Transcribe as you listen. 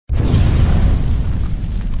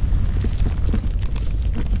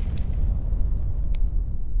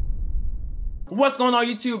What's going on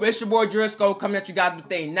YouTube? It's your boy Jurisco coming at you guys with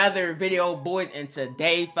another video, boys. And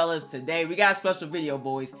today, fellas, today we got a special video,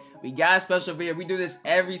 boys. We got a special video. We do this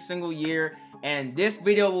every single year, and this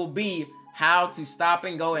video will be how to stop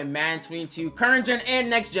and go in Madden 22 current gen and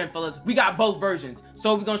next gen, fellas. We got both versions,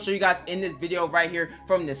 so we're gonna show you guys in this video right here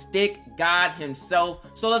from the stick god himself.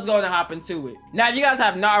 So let's go and hop into it. Now, if you guys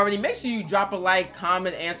have not already, make sure you drop a like,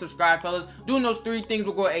 comment, and subscribe, fellas. Doing those three things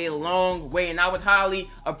will go a long way, and I would highly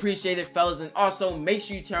appreciate it, fellas. And also make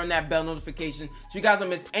sure you turn on that bell notification so you guys don't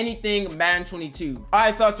miss anything Madden 22. All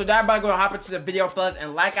right, fellas, so that about gonna hop into the video, fellas.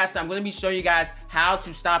 And like I said, I'm gonna be showing you guys how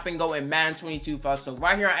to stop and go in Madden 22, fellas. So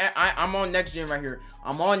right here, I'm on next gen right here.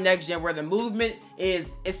 I'm on next gen, where the movement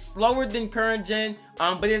is slower than current gen,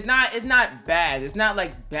 but it's not bad. It's not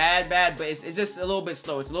like bad, but it's just a little bit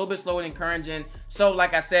slow. It's a little bit slower than current gen. So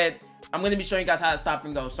like I said, I'm gonna be showing you guys how to stop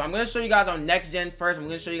and go. So I'm gonna show you guys on next gen first. I'm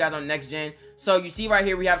gonna show you guys on next gen. So you see right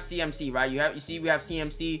here we have CMC, right? You see we have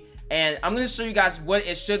CMC, and I'm gonna show you guys what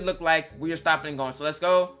it should look like when you're stopping and going. So let's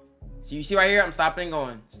go. So you see right here, I'm stopping and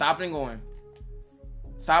going, stopping and going,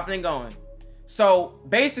 stopping and going. So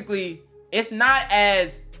basically, it's not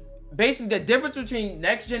as the difference between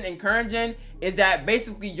next gen and current gen is that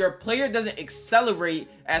basically your player doesn't accelerate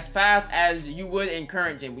as fast as you would in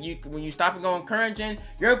current gen. When you stop and go in current gen,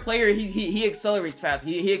 your player he accelerates fast.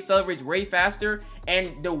 He accelerates way faster,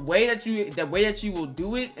 and the way that you will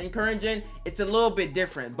do it in current gen, it's a little bit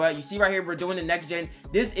different. But you see right here, we're doing the next gen.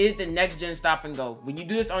 This is the next gen stop and go. When you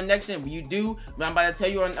do this on next gen, what I'm about to tell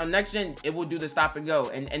you on next gen, it will do the stop and go.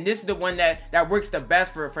 And this is the one that works the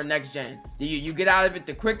best for next gen. You get out of it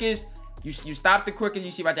the quickest. You stop the quickest.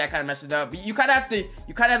 You see right there, I kind of messed it up, but you kind of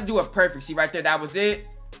have to do it perfect. See right there, that was it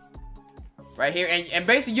right here. And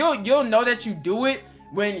basically you'll know that you do it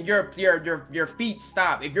when your feet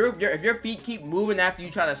stop. If your feet keep moving after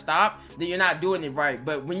you try to stop, then you're not doing it right.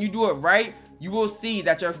 But when you do it right, you will see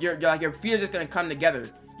that your feet are just gonna come together.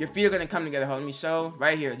 Your feet are gonna come together. Hold on, let me show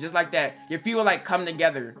right here, just like that. Your feet will like come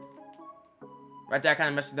together. Right there, I kind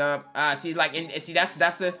of messed it up. See, like, see, that's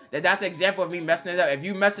an example of me messing it up. If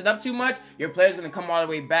you mess it up too much, your player's gonna come all the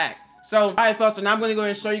way back. So, all right, folks. So now I'm gonna go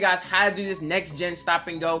ahead and show you guys how to do this next gen stop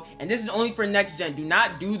and go, and this is only for next gen. Do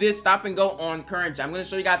not do this stop and go on current gen. I'm gonna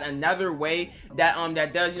show you guys another way that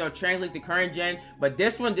that does translate to current gen, but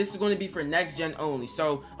this is going to be for next gen only.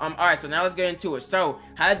 So, all right. So now let's get into it. So,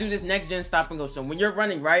 how to do this next gen stop and go? So when you're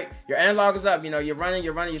running, right, your analog is up. You're running.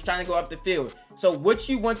 You're trying to go up the field. So what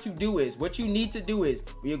you need to do is, when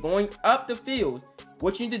you're going up the field,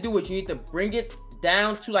 what you need to do is you need to bring it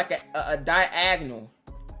down to like a diagonal.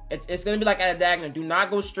 It's gonna be like at a diagonal. Do not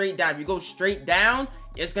go straight down. If you go straight down,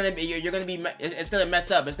 it's gonna be it's gonna mess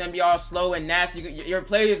up. It's gonna be all slow and nasty. Your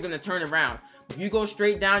player is gonna turn around. If you go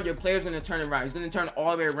straight down, your player's gonna turn around. He's gonna turn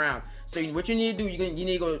all the way around. So what you need to do, you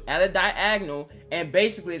need to go at a diagonal, and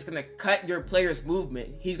basically it's gonna cut your player's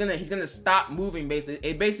movement. He's gonna stop moving. Basically,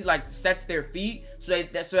 it basically like sets their feet so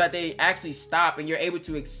that they actually stop, and you're able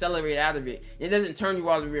to accelerate out of it. It doesn't turn you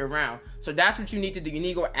all the way around. So that's what you need to do. You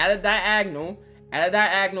need to go at a diagonal.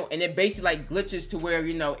 And it basically like glitches to where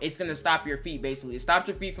it's gonna stop your feet. Basically, it stops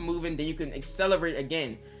your feet from moving, then you can accelerate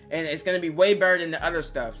again, and it's gonna be way better than the other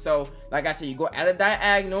stuff. So like I said, you go at a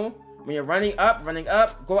diagonal. When you're running up,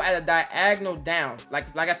 go at a diagonal down.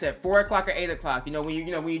 Like I said, 4 o'clock or 8 o'clock. When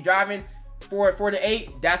you're driving 4 to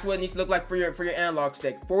 8, that's what it needs to look like for your analog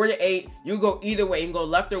stick. 4 to 8, you go either way. You can go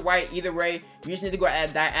left or right, either way. You just need to go at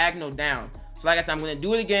a diagonal down. So like I said, I'm gonna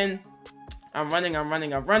do it again. I'm running.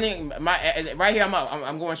 Right here, I'm up.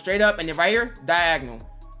 I'm going straight up, and then right here, diagonal.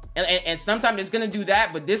 And sometimes it's gonna do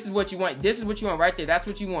that, but this is what you want. This is what you want right there. That's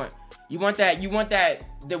what you want. You want that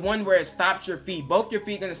the one where it stops your feet. Both your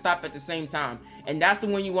feet are gonna stop at the same time, and that's the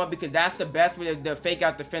one you want, because that's the best way to fake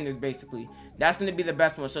out defenders. Basically, that's gonna be the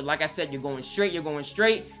best one. So like I said, you're going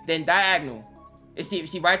straight, then diagonal. And see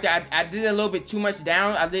right there, I did a little bit too much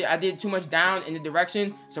down. I did too much down in the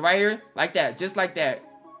direction. So right here, like that, just like that.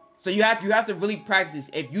 So you have to really practice this.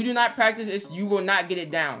 If you do not practice this, you will not get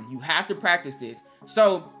it down. You have to practice this.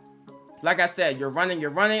 So, like I said, you're running.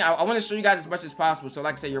 I want to show you guys as much as possible. So,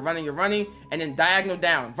 like I said, you're running, and then diagonal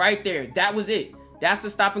down. Right there. That was it. That's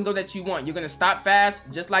the stop and go that you want. You're going to stop fast,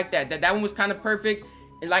 just like that. That one was kind of perfect.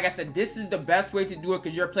 And like I said, this is the best way to do it,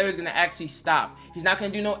 because your player is going to actually stop. He's not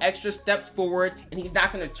going to do no extra steps forward, and he's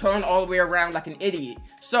not going to turn all the way around like an idiot.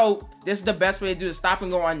 So, this is the best way to do the stop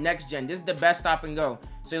and go on next gen. This is the best stop and go.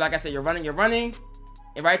 So like I said, you're running,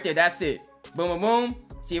 and right there, that's it. Boom, boom, boom.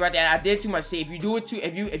 See right there, I did too much. See, if you do it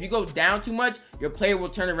if you go down too much, your player will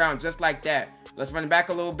turn around just like that. Let's run it back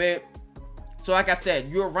a little bit. So like I said,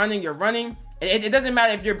 you're running. It doesn't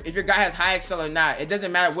matter if your guy has high accel or not. It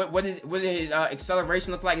doesn't matter what his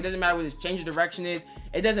acceleration look like. It doesn't matter what his change of direction is.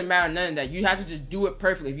 It doesn't matter none of that. You have to just do it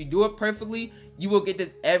perfectly. If you do it perfectly, you will get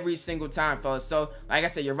this every single time, fellas. So like I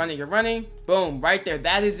said, you're running. Boom, right there.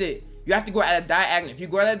 That is it. You have to go at a diagonal. If you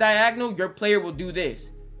go at a diagonal, your player will do this.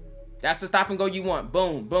 That's the stop and go you want.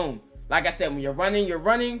 Boom, boom. Like I said, when you're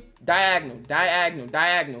running,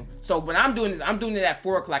 diagonal. So when I'm doing this, I'm doing it at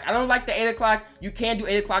 4 o'clock. I don't like the 8 o'clock. You can do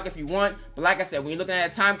 8 o'clock if you want. But like I said, when you're looking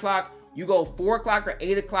at a time clock, you go 4 o'clock or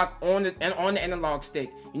 8 o'clock on the analog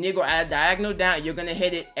stick. You need to go at a diagonal down, and you're gonna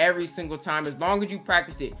hit it every single time as long as you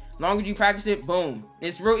practice it. Boom.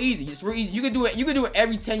 It's real easy. You can do it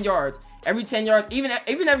every 10 yards. Every 10 yards, even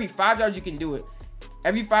every 5 yards, you can do it.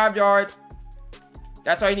 Every 5 yards.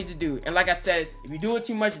 That's all you need to do. And like I said, if you do it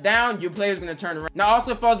too much down, your player's gonna turn around. Now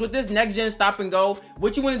also, fellas, with this next gen stop and go,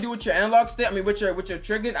 what you want to do with your analog stick, with your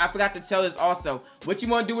triggers, I forgot to tell this also. What you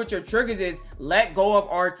want to do with your triggers is let go of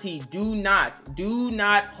RT. Do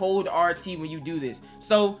not hold RT when you do this.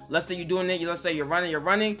 So let's say you're doing it, let's say you're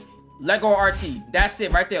running, let go of RT. That's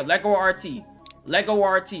it right there. Let go of RT. Let go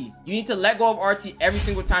of RT. You need to let go of RT every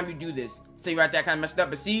single time you do this. See right there, I kind of messed up,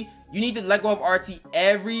 but see, you need to let go of RT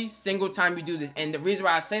every single time you do this. And the reason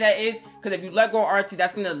why I say that is because if you let go of RT,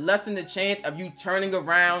 that's going to lessen the chance of you turning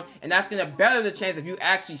around, and that's going to better the chance of you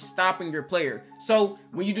actually stopping your player. So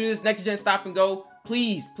when you do this next gen stop and go,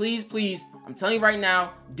 please, I'm telling you right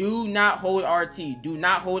now, do not hold RT. Do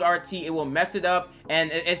not hold RT. It will mess it up, and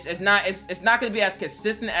it's not going to be as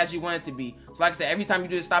consistent as you want it to be. So like I said, every time you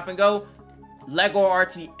do the stop and go, let go of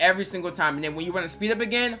RT every single time. And then when you want to speed up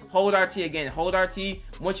again, hold RT again. Hold RT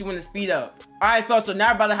once you want to speed up. Alright, fellas, so now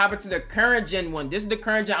I'm about to hop into the current gen one. This is the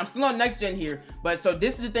current gen. I'm still on next gen here, but so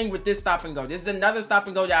this is the thing with this stop and go. This is another stop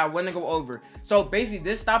and go that I want to go over. So basically,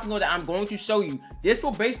 this stop and go that I'm going to show you, this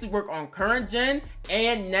will basically work on current gen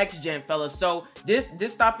and next gen, fellas. So this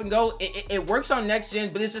stop and go, it works on next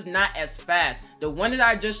gen, but it's just not as fast. The one that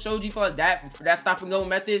I just showed you, fellas, that stop and go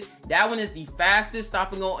method, that one is the fastest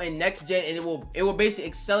stop and go in next gen, and it will basically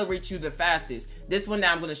accelerate you the fastest. This one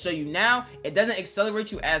that I'm going to show you now, it doesn't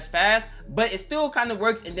accelerate you as fast, but it still kind of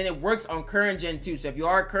works, and then it works on current gen too. So if you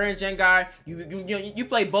are a current gen guy, you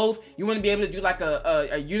play both, you want to be able to do like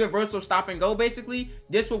a universal stop and go, basically,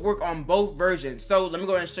 this will work on both versions. So let me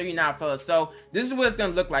go ahead and show you now, fellas. So this is what it's going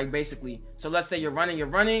to look like, basically. So let's say you're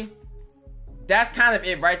running. That's kind of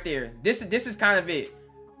it right there. This is kind of it.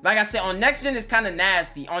 Like I said, on next gen, it's kind of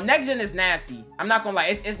nasty. On next gen, it's nasty. I'm not gonna lie,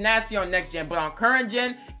 it's nasty on next gen, but on current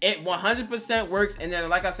gen, it 100% works. And then,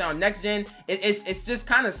 like I said, on next gen, it's just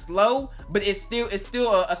kind of slow, but it's still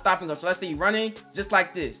a stop and go. So let's say you're running just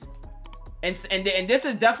like this, and this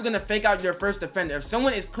is definitely gonna fake out your first defender. If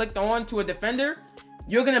someone is clicked on to a defender,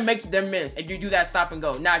 you're gonna make them miss if you do that stop and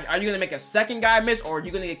go. Now, are you gonna make a second guy miss, or are you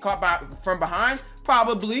gonna get caught from behind?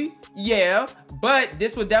 Probably, yeah, but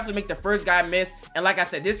this will definitely make the first guy miss. And like I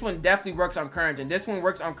said, this one definitely works on current gen. This one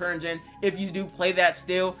works on current gen if you do play that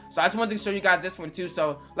still. So I just wanted to show you guys this one too.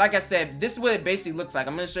 So like I said, this is what it basically looks like.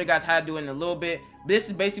 I'm gonna show you guys how to do it in a little bit, but this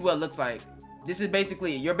is basically what it looks like. This is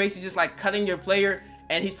basically, you're basically just like cutting your player,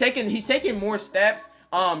 and he's taking more steps.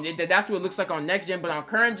 That's what it looks like on next gen, but on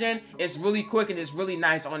current gen, it's really quick and it's really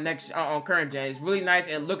nice on current gen. It's really nice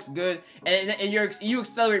and it looks good, and you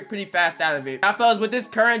accelerate pretty fast out of it. Now, fellas, with this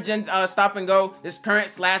current gen stop and go, this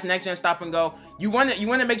current / next gen stop and go, you want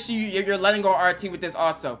to make sure you're letting go of RT with this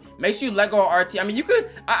also. Make sure you let go of RT. I mean, you could,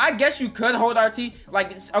 I guess you could hold RT.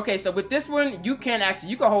 Like, okay, so with this one, you can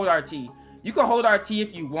hold RT. You can hold RT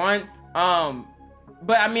if you want.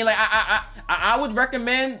 But I mean, like, I would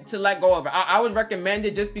recommend to let go of it. I would recommend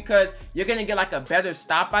it just because you're gonna get like a better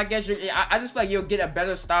stop, I guess. I just feel like you'll get a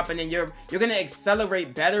better stop, and then you're gonna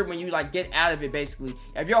accelerate better when you like get out of it, basically.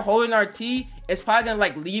 If you're holding RT, it's probably gonna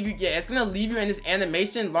like leave you, it's gonna leave you in this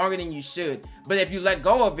animation longer than you should. But if you let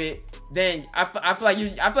go of it, then I feel like you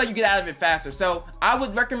get out of it faster. So I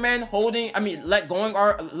would recommend letting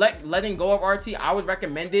go of RT. I would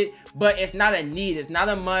recommend it, but it's not a need. It's not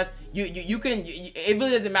a must. It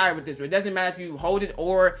really doesn't matter with this. It doesn't matter if you hold it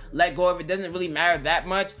or let go of it. It doesn't really matter that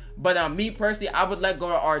much. But me personally, I would let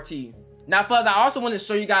go of RT. Now, fellas, I also want to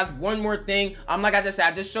show you guys one more thing. Like I just said,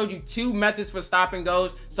 I just showed you 2 methods for stop and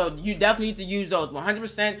goes, so you definitely need to use those.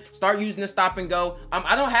 100% start using the stop and go.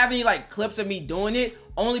 I don't have any like clips of me doing it,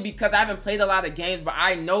 only because I haven't played a lot of games, but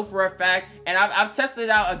I know for a fact, and I've tested it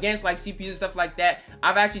out against like CPUs and stuff like that.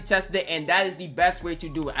 I've actually tested it, and that is the best way to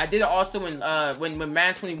do it. I did it also when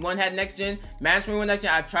Madden 21 had next gen. Madden 21 next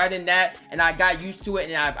gen, I tried in that, and I got used to it,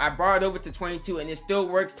 and I brought it over to 22, and it still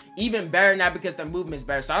works even better now because the movement's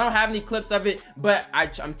better. So I don't have any clips of it, but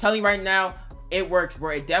I'm telling you right now, it works,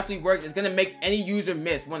 bro. It definitely works. It's gonna make any user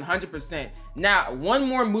miss 100%. Now, one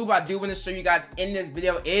more move I do want to show you guys in this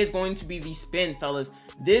video is going to be the spin, fellas.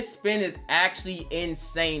 This spin is actually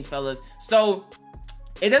insane, fellas. So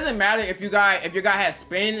it doesn't matter if your guy has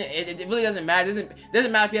spin. It really doesn't matter. It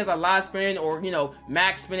doesn't matter if he has a lot of spin or, you know,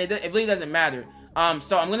 max spin. It really doesn't matter.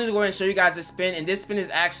 So I'm gonna go ahead and show you guys this spin, and this spin is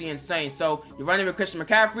actually insane. So you're running with Christian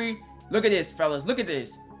McCaffrey. Look at this, fellas. Look at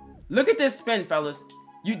this. Look at this spin, fellas.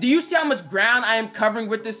 Do you see how much ground I am covering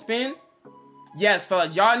with this spin? Yes,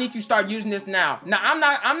 fellas, y'all need to start using this now. Now,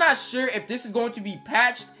 I'm not sure if this is going to be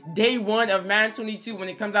patched day 1 of Madden 22 when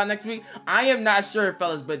it comes out next week. I am not sure,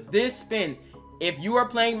 fellas, but this spin, if you are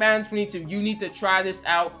playing Madden 22, you need to try this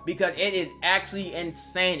out because it is actually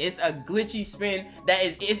insane. It's a glitchy spin that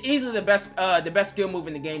is easily the best skill move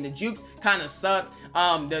in the game. The jukes kind of suck.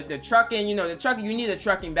 The trucking, you know, you need the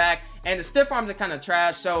trucking back, and the stiff arms are kind of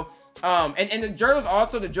trash. So and the Jurdles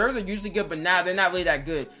also, the Jurdles are usually good, but now they're not really that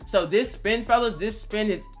good. So this spin, fellas, this spin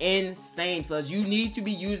is insane, fellas. You need to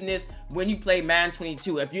be using this when you play Madden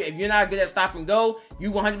 22. If you're not good at stop and go, you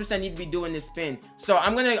 100% need to be doing this spin. So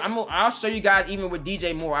I'll show you guys even with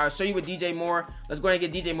DJ Moore. I'll show you with DJ Moore. Let's go ahead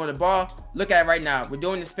and get DJ Moore the ball. Look at it right now. We're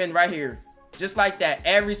doing the spin right here, just like that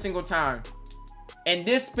every single time. And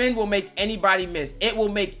this spin will make anybody miss. It will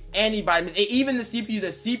make anybody miss. Even the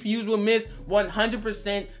CPUs will miss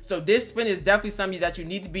 100%. So this spin is definitely something that you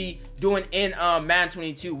need to be doing in Madden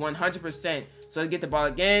 22, 100%. So let's get the ball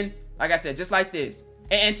again. Like I said, just like this.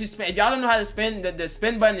 And to spin, if y'all don't know how to spin, the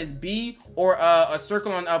spin button is B or a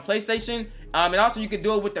circle on PlayStation. And also you could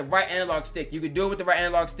do it with the right analog stick. You could do it with the right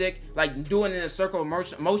analog stick, like doing it in a circle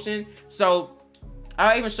motion. So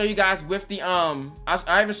I'll even show you guys with the I'll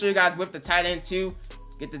even show you guys with the tight end too.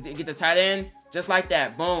 Get the tight end just like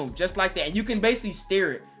that. Boom, just like that. And you can basically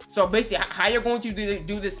steer it. So basically, how you're going to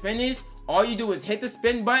do the spin is all you do is hit the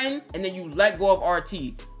spin button and then you let go of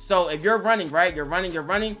RT. So if you're running, right, you're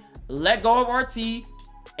running, let go of RT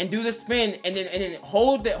and do the spin, and then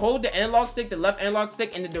hold the analog stick, the left analog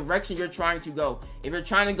stick, in the direction you're trying to go. If you're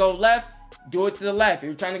trying to go left, do it to the left. If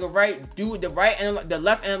you're trying to go right, do the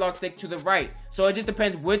left analog stick to the right. So it just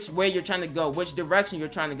depends which way you're trying to go, which direction you're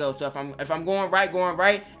trying to go. So if I'm going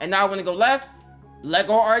right, and now I want to go left, let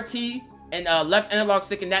go RT and left analog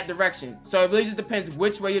stick in that direction. So it really just depends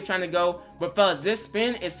which way you're trying to go. But fellas, this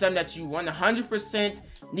spin is something that you 100%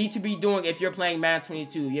 need to be doing if you're playing Madden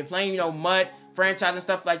 22. You're playing, you know, MUT franchise and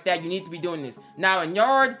stuff like that. You need to be doing this. Now in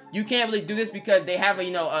Yard, you can't really do this because they have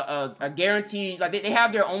a guarantee, like they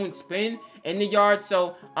have their own spin in the Yard.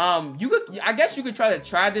 So I guess you could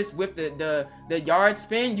try this with the Yard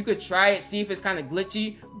spin. You could try it, see if it's kind of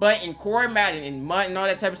glitchy. But in Core Madden and MUT and all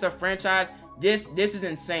that type of stuff franchise, this is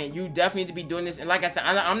insane. You definitely need to be doing this. And like I said,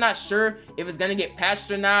 I'm not sure if it's gonna get patched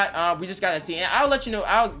or not. We just gotta see. And I'll let you know.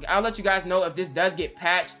 I'll let you guys know if this does get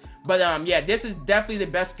patched. But yeah, this is definitely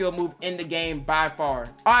the best skill move in the game by far.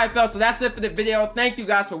 Alright, fellas, so that's it for the video. Thank you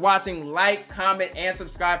guys for watching. Like, comment, and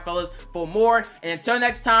subscribe, fellas, for more. And until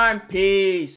next time, peace.